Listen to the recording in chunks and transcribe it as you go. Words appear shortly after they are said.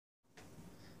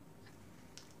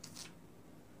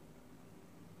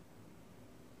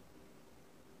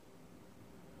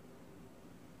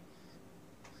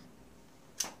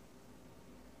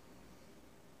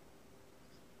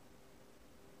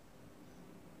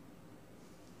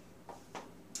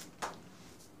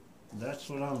That's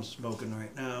what I'm smoking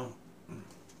right now.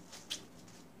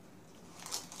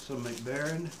 Some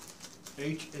McBaron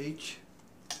HH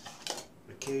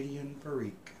Acadian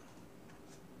Perique.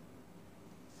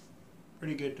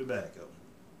 Pretty good tobacco.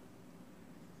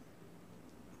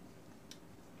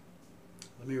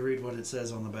 Let me read what it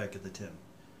says on the back of the tin.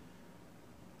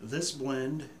 This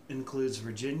blend includes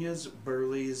Virginia's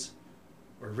Burley's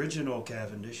Original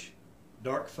Cavendish,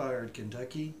 Dark Fired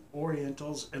Kentucky,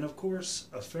 Orientals, and of course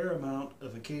a fair amount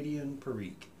of Acadian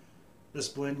Perique. This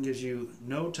blend gives you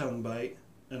no tongue bite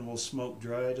and will smoke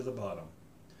dry to the bottom,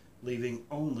 leaving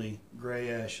only gray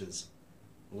ashes.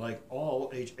 Like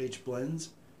all HH blends,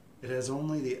 it has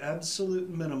only the absolute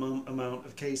minimum amount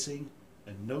of casing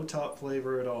and no top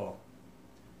flavor at all.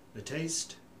 The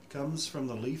taste comes from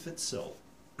the leaf itself.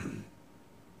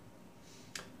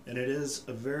 And it is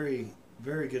a very,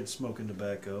 very good smoking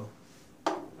tobacco.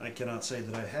 I cannot say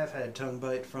that I have had tongue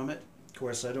bite from it. Of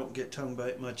course, I don't get tongue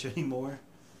bite much anymore.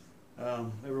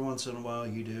 Every once in a while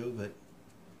you do, but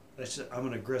I'm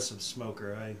an aggressive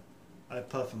smoker. I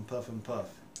puff and puff and puff.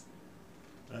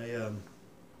 I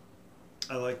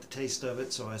like the taste of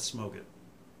it, so I smoke it.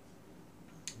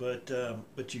 But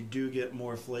you do get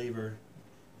more flavor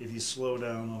if you slow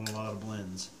down on a lot of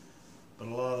blends. But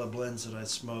a lot of the blends that I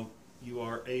smoke, you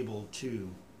are able to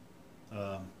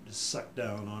just suck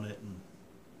down on it and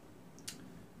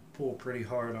pull pretty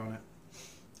hard on it.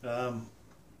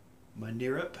 My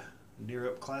Neerup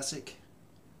Classic,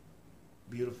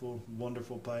 beautiful,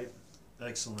 wonderful pipe,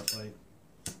 excellent pipe.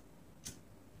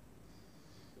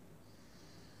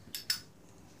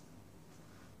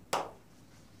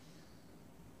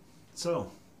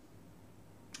 So,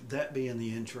 that being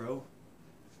the intro,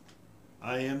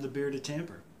 I am the Bearded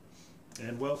Tamper,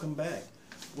 and welcome back.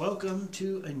 Welcome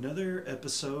to another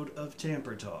episode of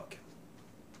Tamper Talk.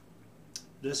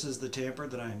 This is the tamper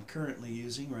that I am currently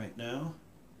using right now.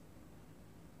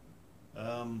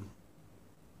 Kind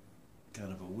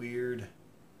of a weird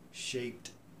shaped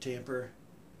tamper.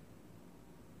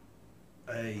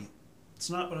 It's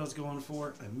not what I was going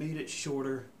for. I made it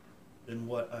shorter than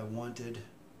what I wanted.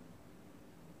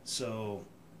 So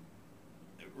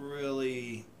it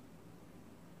really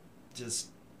just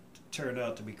turned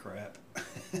out to be crap.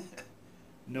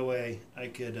 No way I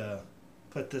could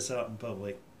put this out in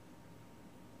public.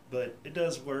 But it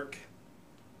does work.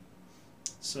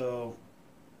 So,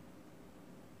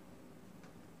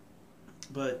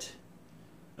 but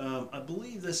I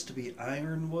believe this to be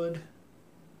ironwood.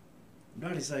 I'm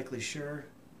not exactly sure,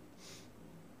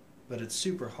 but it's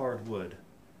super hard wood.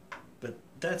 But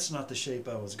that's not the shape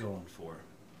I was going for.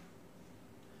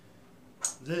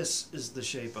 This is the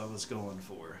shape I was going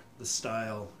for. The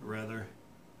style, rather.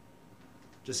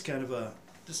 Just kind of a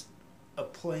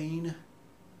plain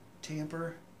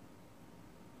tamper.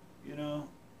 You know?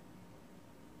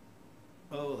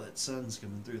 Oh, that sun's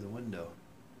coming through the window.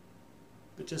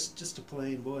 But just a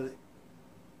plain, boy.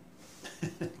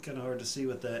 Kind of hard to see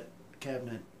with that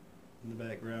cabinet in the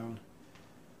background.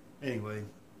 Anyway.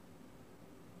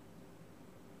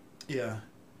 Yeah.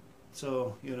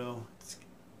 So, you know, it's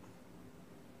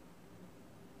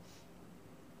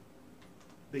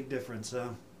big difference, huh?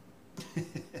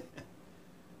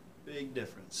 Big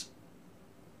difference.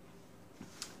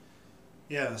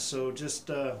 Yeah, so just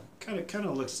kind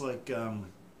of looks like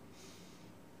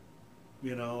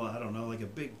you know, I don't know, like a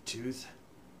big tooth.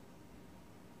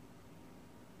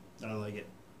 I like it.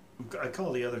 I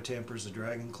call the other Tampers a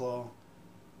dragon claw,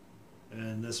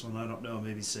 and this one, I don't know,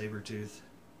 maybe saber tooth.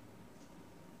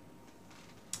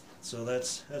 So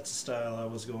that's the style I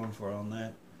was going for on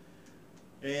that.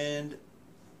 And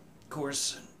of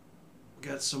course,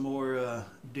 got some more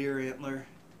deer antler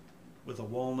with a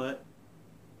walnut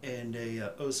and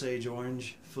a Osage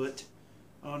orange foot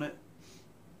on it.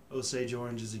 Osage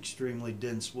orange is extremely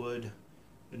dense wood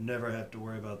and never have to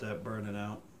worry about that burning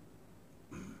out.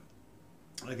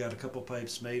 I got a couple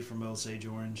pipes made from Osage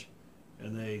orange,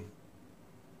 and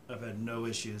I've had no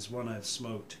issues. One I've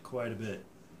smoked quite a bit.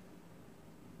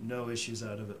 No issues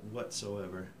out of it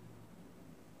whatsoever.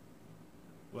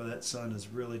 Well, that sun is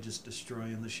really just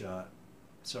destroying the shot.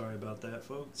 Sorry about that,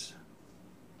 folks.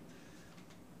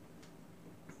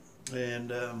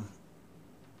 And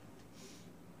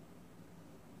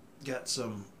got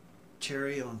some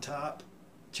cherry on top.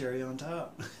 Cherry on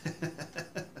top.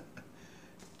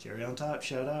 Cherry on top,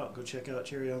 shout out. Go check out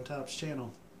Cherry on Top's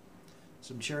channel.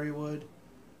 Some cherry wood.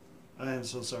 I am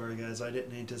so sorry, guys. I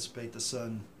didn't anticipate the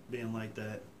sun being like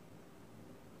that.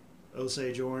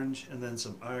 Osage orange, and then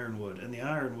some ironwood. And the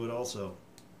ironwood also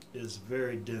is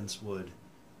very dense wood.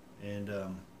 And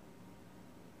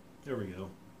there we go.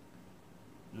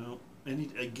 No,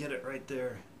 I get it right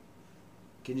there.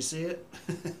 Can you see it?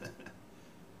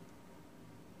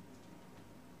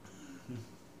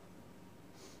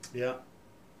 Yeah.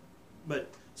 But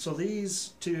so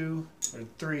these two, or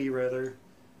three rather,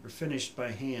 are finished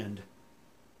by hand.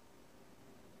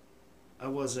 I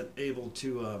wasn't able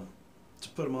to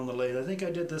put them on the lathe. I think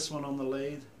I did this one on the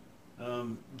lathe,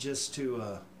 just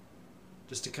to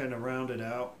kind of round it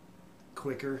out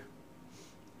quicker.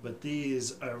 But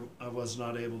these I was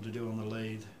not able to do on the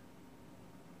lathe.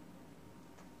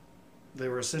 They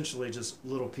were essentially just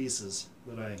little pieces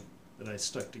that I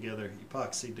stuck together,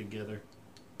 epoxied together.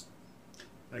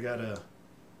 I got a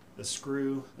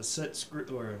screw, a set screw,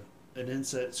 or an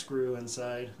inset screw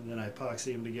inside, and then I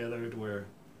epoxy them together to where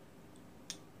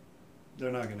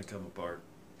they're not going to come apart.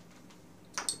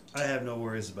 I have no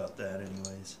worries about that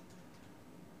anyways.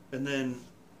 And then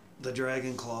the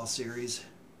Dragon Claw series,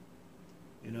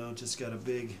 you know, just got a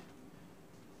big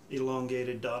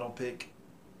elongated dowel pick.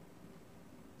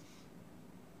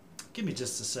 Give me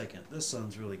just a second. This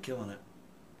sun's really killing it.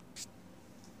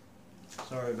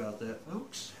 Sorry about that,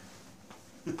 folks.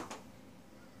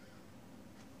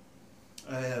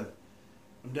 I'm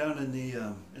down in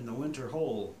the winter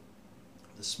hole,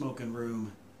 the smoking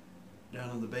room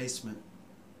down in the basement.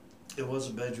 It was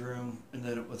a bedroom, and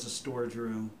then it was a storage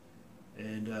room,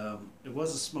 and it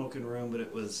was a smoking room, but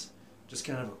it was just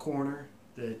kind of a corner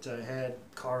that I had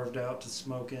carved out to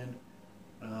smoke in.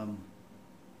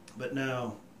 But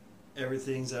now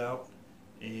everything's out,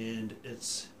 and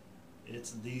it's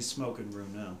the smoking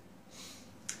room now.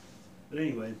 But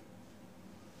anyway,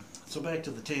 so back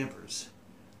to the Tampers.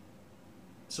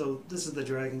 So this is the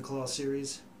Dragon Claw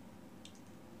series,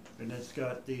 and it's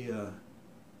got the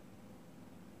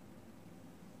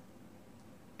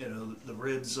you know, the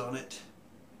ribs on it,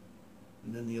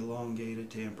 and then the elongated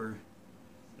tamper,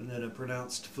 and then a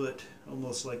pronounced foot,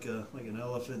 almost like an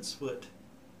elephant's foot.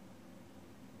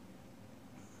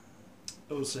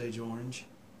 Osage orange.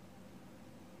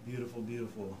 Beautiful,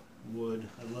 beautiful wood.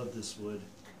 I love this wood.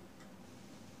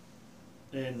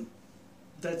 And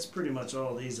that's pretty much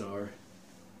all these are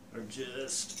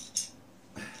just,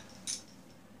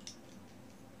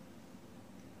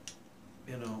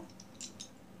 you know,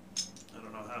 I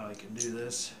don't know how I can do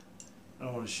this. I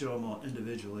don't want to show them all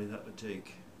individually. That would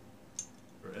take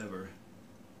forever.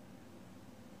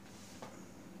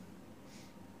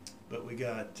 But we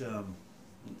got,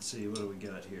 let's see, what do we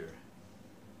got here?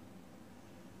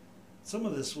 Some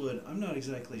of this wood, I'm not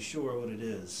exactly sure what it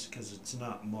is because it's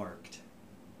not marked.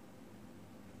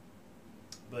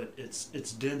 But it's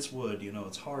dense wood, you know,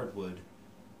 it's hardwood.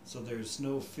 So there's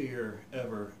no fear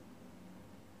ever,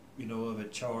 you know, of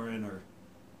it charring or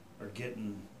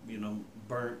getting, you know,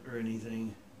 burnt or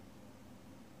anything.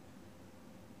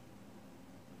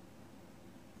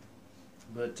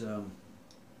 But you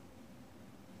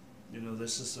know,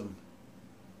 this is some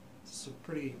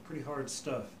pretty hard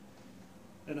stuff.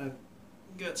 And I've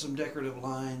got some decorative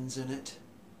lines in it,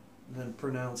 and then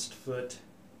pronounced foot.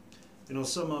 You know,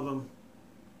 some of them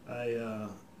I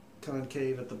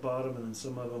concave at the bottom, and then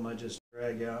some of them I just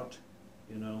drag out,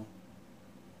 you know.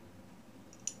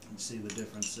 You see the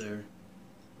difference there.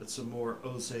 But some more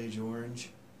Osage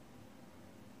orange.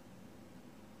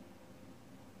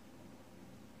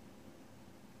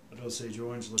 But Osage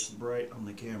orange looks bright on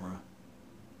the camera.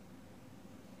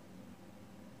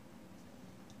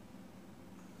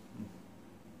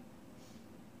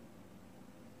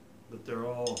 But they're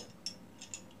all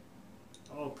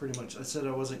pretty much, I said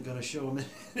I wasn't going to show them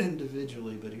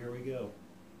individually, but here we go.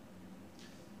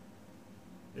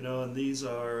 You know, and these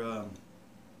are, I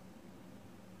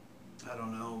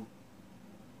don't know,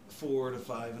 4 to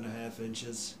 5.5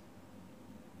 inches.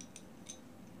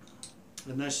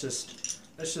 And that's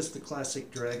just the classic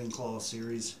Dragon Claw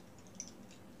series.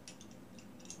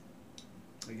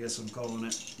 I guess I'm calling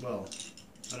it, well,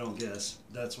 I don't guess.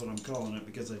 That's what I'm calling it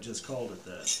because I just called it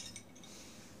that.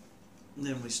 And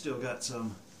then we still got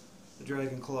the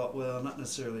Dragon Claw, well, not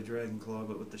necessarily Dragon Claw,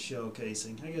 but with the shell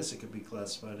casing. I guess it could be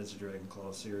classified as a Dragon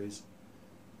Claw series,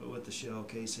 but with the shell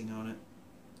casing on it.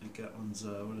 I think that one's,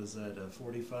 what is that, a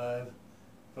 45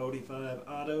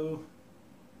 auto,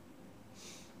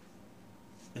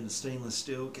 and a stainless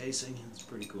steel casing. It's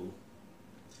pretty cool.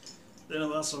 Then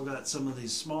I've also got some of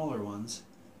these smaller ones.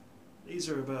 These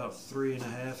are about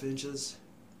 3.5 inches,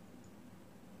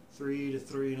 3 to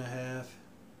 3.5.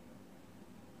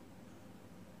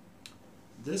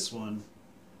 This one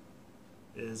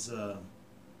is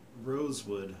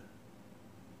rosewood,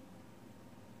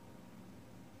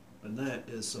 and that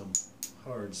is some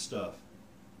hard stuff.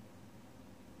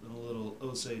 And a little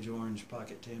Osage orange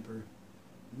pocket tamper.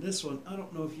 And this one, I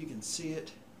don't know if you can see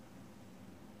it.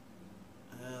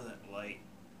 That light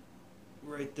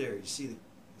right there. You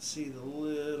see the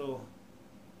little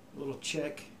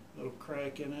check, little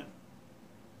crack in it.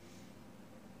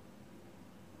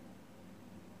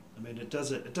 I mean, it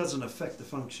doesn't affect the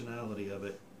functionality of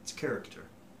it. It's character.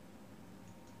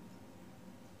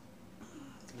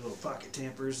 Little pocket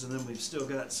tampers, and then we've still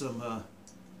got some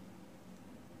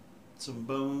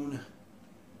bone,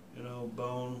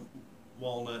 bone,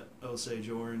 walnut, Osage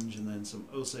orange, and then some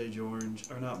Osage orange,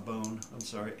 or not bone, I'm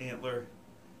sorry, antler.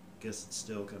 Guess it's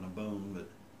still kind of bone, but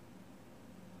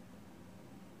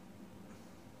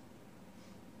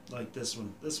like this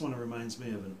one. This one reminds me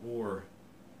of an oar.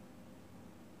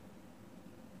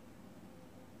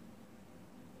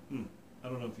 I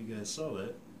don't know if you guys saw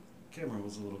that. The camera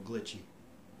was a little glitchy.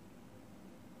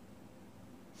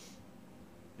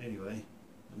 Anyway,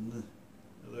 and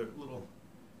another little.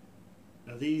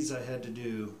 Now these I had to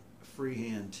do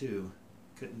freehand too.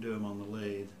 Couldn't do them on the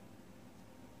lathe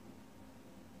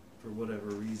for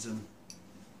whatever reason.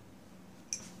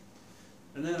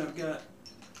 And then I've got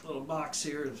a little box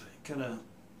here of kind of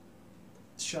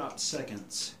shop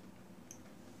seconds.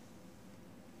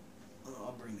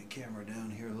 I'll bring the camera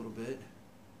down here a little bit.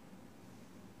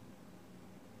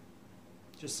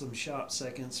 Just some shop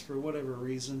seconds for whatever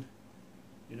reason.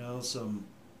 Some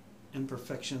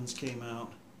imperfections came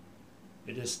out.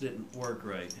 It just didn't work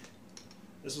right.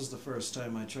 This was the first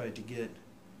time I tried to get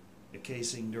a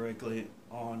casing directly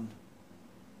on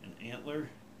an antler,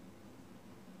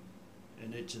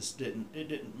 and it just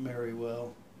didn't marry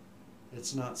well.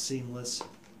 It's not seamless.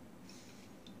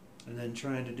 And then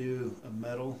trying to do a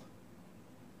metal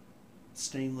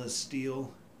stainless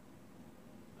steel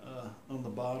on the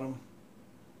bottom,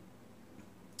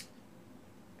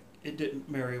 it didn't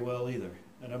marry well either.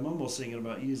 And I'm almost thinking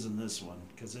about using this one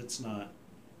because it's not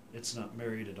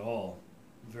married at all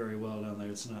very well down there.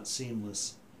 It's not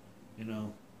seamless, I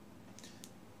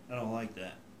don't like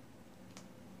that.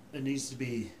 It needs to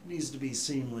be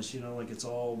seamless, like it's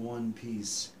all one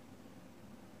piece.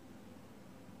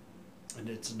 And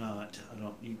it's not.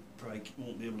 You probably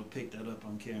won't be able to pick that up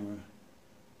on camera.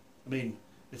 I mean,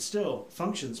 it still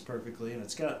functions perfectly, and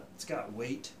it's got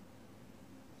weight.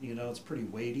 It's pretty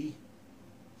weighty.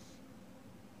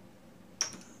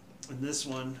 And this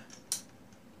one,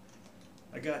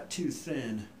 I got too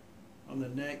thin on the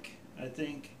neck, I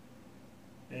think,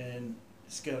 and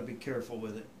just got to be careful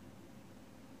with it.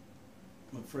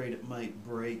 I'm afraid it might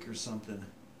break or something.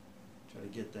 Try to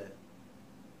get that.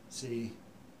 See?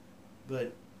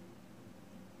 But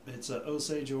it's a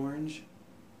Osage orange,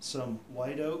 some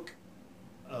white oak,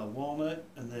 walnut,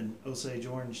 and then Osage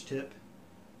orange tip.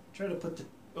 Try to put the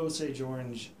Osage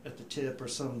orange at the tip or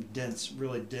some dense,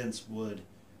 really dense wood.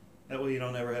 That way you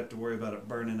don't ever have to worry about it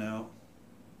burning out.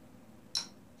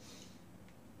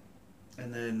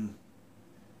 And then,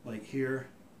 like here,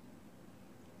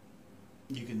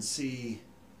 you can see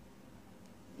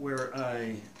where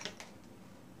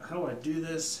how I do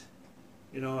this.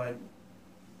 I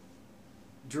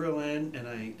drill in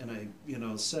and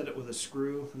I set it with a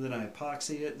screw, and then I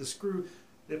epoxy it. The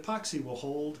epoxy will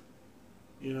hold.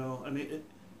 I mean,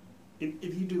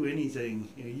 if you do anything,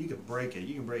 you can break it.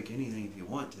 You can break anything if you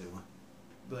want to,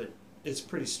 but it's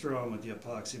pretty strong with the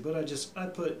epoxy. But I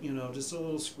put just a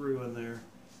little screw in there,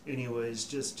 anyways,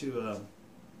 just to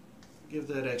give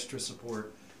that extra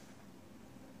support.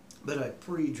 But I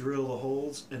pre-drill the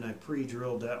holes, and I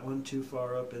pre-drilled that one too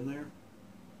far up in there,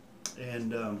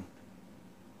 and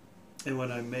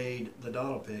when I made the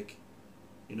dowel pick,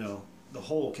 the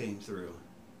hole came through.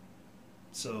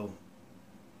 So.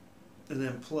 And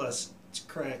then plus, it's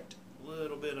cracked a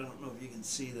little bit. I don't know if you can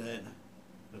see that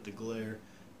with the glare.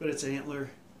 But it's antler,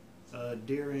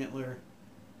 deer antler.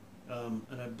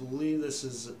 And I believe this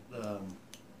is a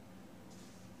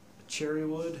cherry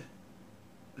wood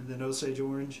and then Osage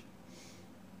orange.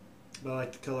 But I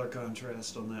like the color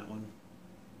contrast on that one.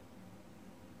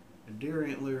 A deer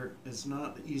antler is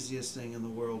not the easiest thing in the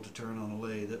world to turn on a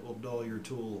lathe. It will dull your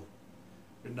tool.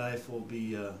 Your knife will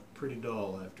be pretty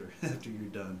dull after you're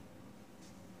done.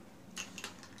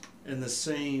 And the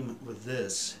same with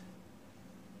this.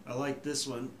 I like this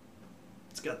one.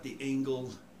 It's got the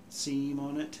angled seam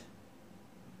on it.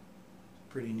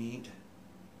 Pretty neat.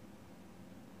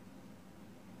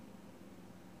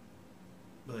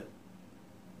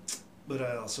 But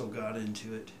I also got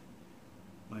into it.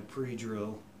 My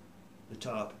pre-drill, the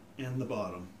top and the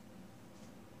bottom.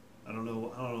 I don't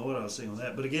know what I was saying with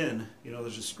that. But again,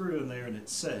 there's a screw in there and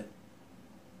it's set.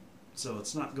 So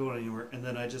it's not going anywhere. And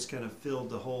then I just kind of filled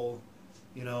the hole,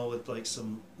 with like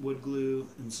some wood glue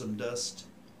and some dust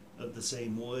of the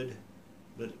same wood.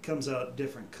 But it comes out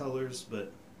different colors,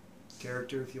 but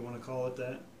character, if you want to call it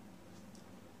that.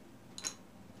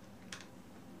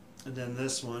 And then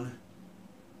this one,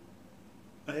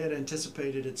 I had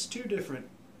anticipated it's two different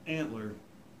antler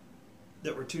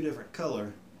that were two different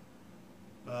color,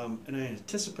 and I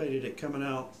anticipated it coming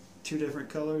out two different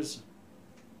colors,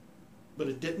 but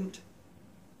it didn't.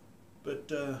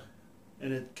 But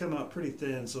and it come out pretty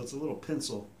thin, so it's a little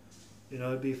pencil. You know,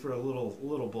 it'd be for a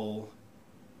little bowl.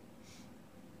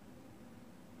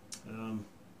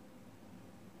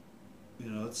 You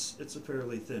know, it's a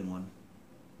fairly thin one,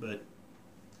 but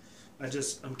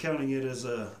I'm counting it as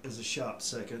a shop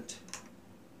second.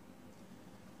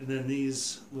 And then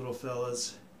these little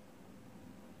fellas,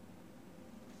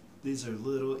 these are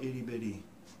little itty bitty.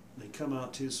 They come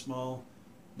out too small,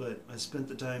 but I spent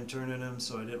the time turning them,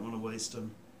 so I didn't want to waste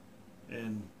them.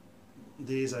 And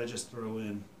these I just throw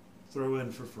in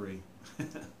for free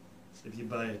if you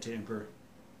buy a tamper.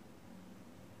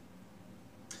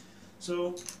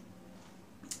 So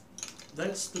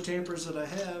that's the tampers that I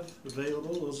have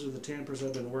available. Those are the tampers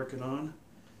I've been working on.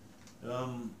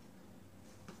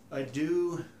 I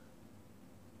do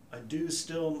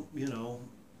still, you know,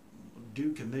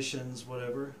 do commissions,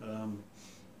 whatever.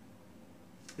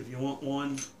 If you want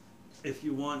one, if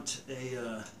you want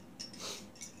a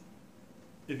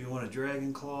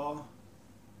dragon claw,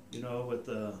 you know, with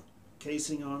the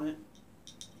casing on it,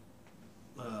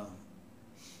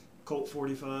 Colt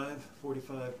 45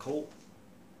 Colt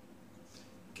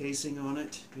casing on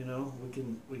it, you know, we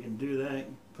can do that,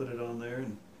 put it on there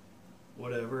and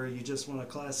whatever. You just want a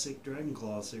classic Dragon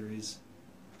Claw series,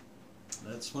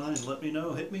 that's fine. Let me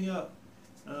know, hit me up.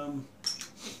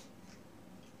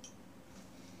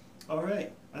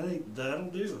 Alright, I think that'll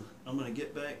do. I'm going to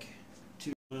get back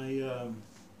to my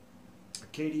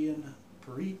Acadian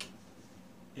Perique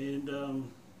and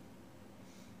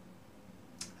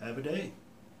have a day.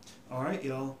 Alright,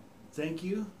 y'all, thank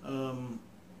you.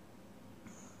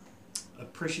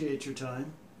 Appreciate your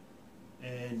time,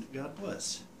 and God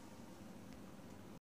bless.